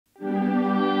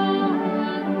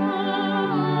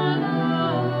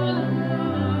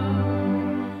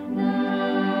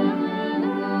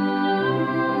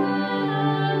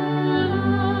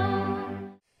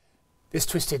This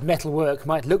twisted metalwork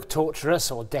might look tortuous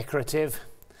or decorative,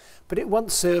 but it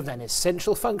once served an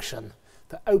essential function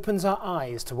that opens our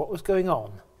eyes to what was going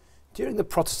on during the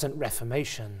Protestant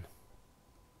Reformation.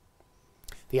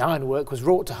 The ironwork was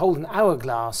wrought to hold an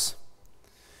hourglass.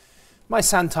 My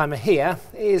sandtimer here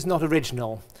is not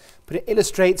original, but it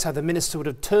illustrates how the minister would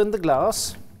have turned the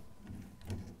glass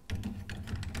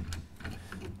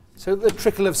so that the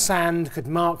trickle of sand could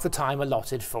mark the time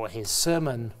allotted for his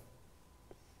sermon.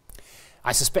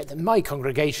 I suspect that my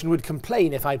congregation would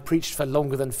complain if I preached for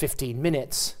longer than 15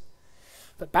 minutes.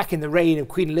 But back in the reign of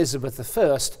Queen Elizabeth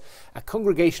I, a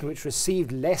congregation which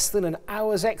received less than an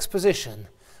hour's exposition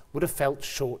would have felt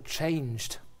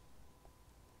short-changed.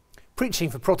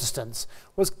 Preaching for Protestants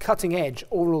was cutting-edge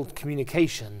oral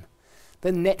communication,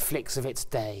 the Netflix of its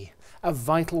day, a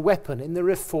vital weapon in the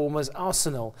Reformers'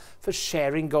 arsenal for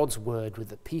sharing God's word with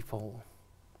the people.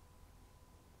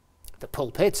 The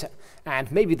pulpit,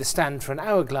 and maybe the stand for an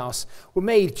hourglass, were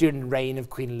made during the reign of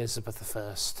Queen Elizabeth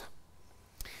I.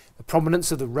 The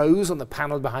prominence of the rose on the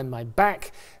panel behind my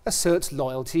back asserts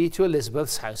loyalty to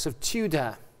Elizabeth's House of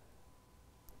Tudor.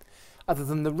 Other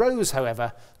than the rose,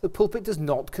 however, the pulpit does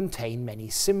not contain many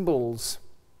symbols.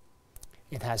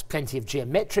 It has plenty of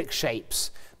geometric shapes,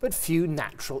 but few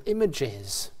natural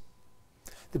images.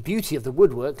 The beauty of the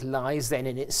woodwork lies then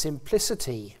in its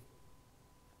simplicity.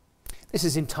 This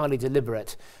is entirely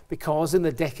deliberate, because in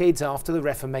the decades after the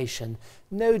Reformation,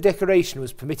 no decoration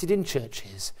was permitted in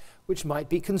churches which might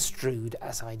be construed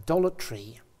as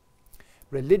idolatry,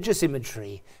 religious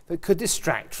imagery that could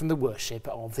distract from the worship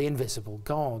of the invisible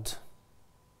God.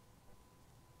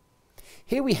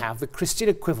 Here we have the Christian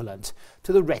equivalent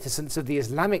to the reticence of the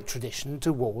Islamic tradition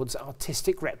towards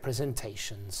artistic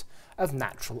representations of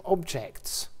natural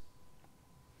objects.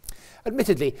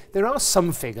 Admittedly, there are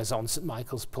some figures on St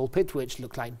Michael's pulpit which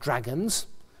look like dragons,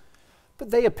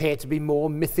 but they appear to be more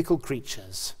mythical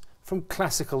creatures from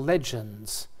classical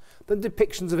legends than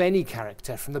depictions of any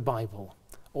character from the Bible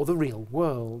or the real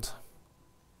world.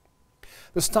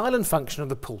 The style and function of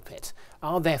the pulpit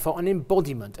are therefore an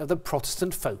embodiment of the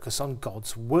Protestant focus on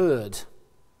God's word.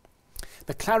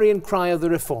 The clarion cry of the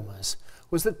Reformers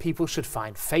was that people should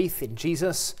find faith in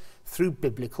Jesus through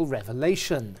biblical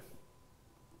revelation.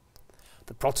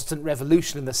 The Protestant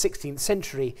Revolution in the 16th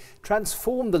century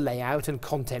transformed the layout and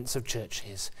contents of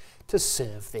churches to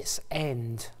serve this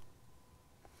end.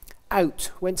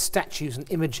 Out went statues and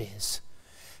images.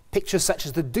 Pictures such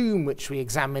as the Doom, which we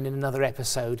examine in another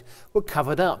episode, were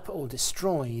covered up or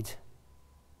destroyed.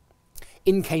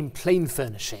 In came plain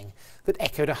furnishing that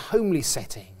echoed a homely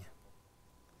setting.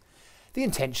 The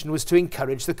intention was to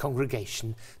encourage the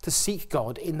congregation to seek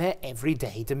God in their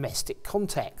everyday domestic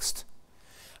context,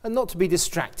 and not to be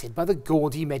distracted by the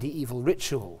gaudy medieval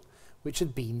ritual which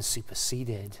had been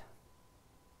superseded.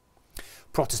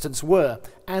 Protestants were,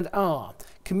 and are,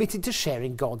 committed to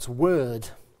sharing God's word.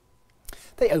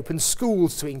 They opened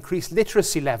schools to increase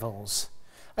literacy levels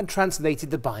and translated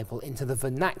the Bible into the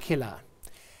vernacular,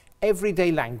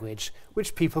 everyday language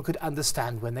which people could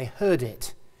understand when they heard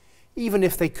it, even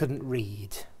if they couldn't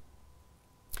read.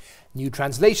 New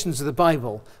translations of the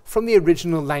Bible from the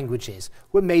original languages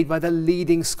were made by the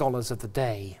leading scholars of the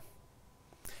day.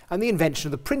 And the invention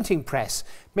of the printing press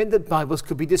meant that Bibles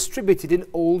could be distributed in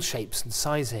all shapes and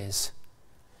sizes,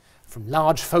 from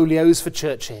large folios for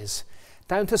churches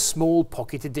down to small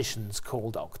pocket editions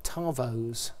called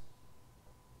octavos.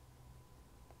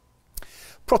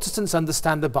 Protestants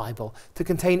understand the Bible to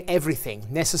contain everything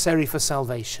necessary for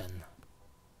salvation.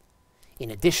 In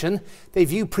addition, they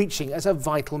view preaching as a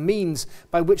vital means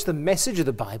by which the message of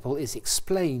the Bible is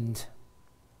explained.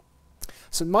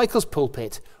 St Michael's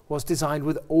pulpit was designed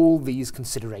with all these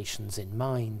considerations in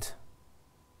mind.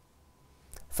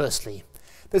 Firstly,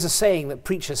 there's a saying that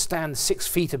preachers stand 6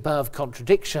 feet above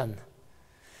contradiction.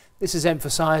 This is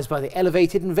emphasised by the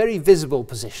elevated and very visible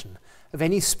position of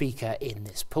any speaker in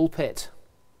this pulpit.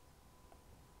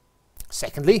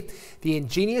 Secondly, the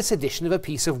ingenious addition of a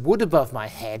piece of wood above my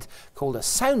head, called a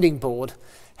sounding board,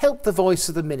 helped the voice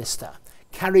of the minister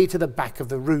carry to the back of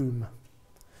the room.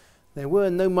 There were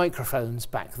no microphones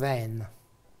back then.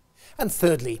 And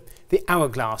thirdly, the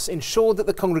hourglass ensured that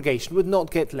the congregation would not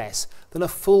get less than a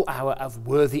full hour of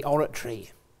worthy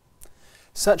oratory.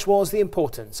 Such was the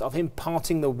importance of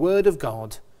imparting the word of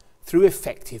God through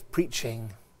effective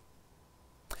preaching.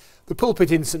 The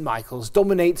pulpit in St Michael's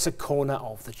dominates a corner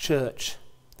of the church.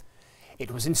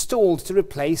 It was installed to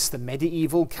replace the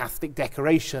medieval Catholic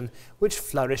decoration which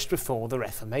flourished before the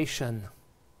Reformation.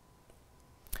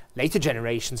 Later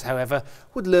generations, however,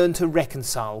 would learn to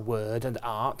reconcile word and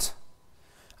art,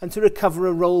 and to recover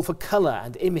a role for colour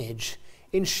and image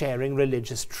in sharing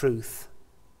religious truth,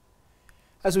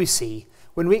 as we see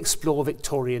when we explore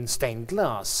Victorian stained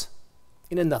glass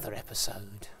in another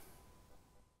episode.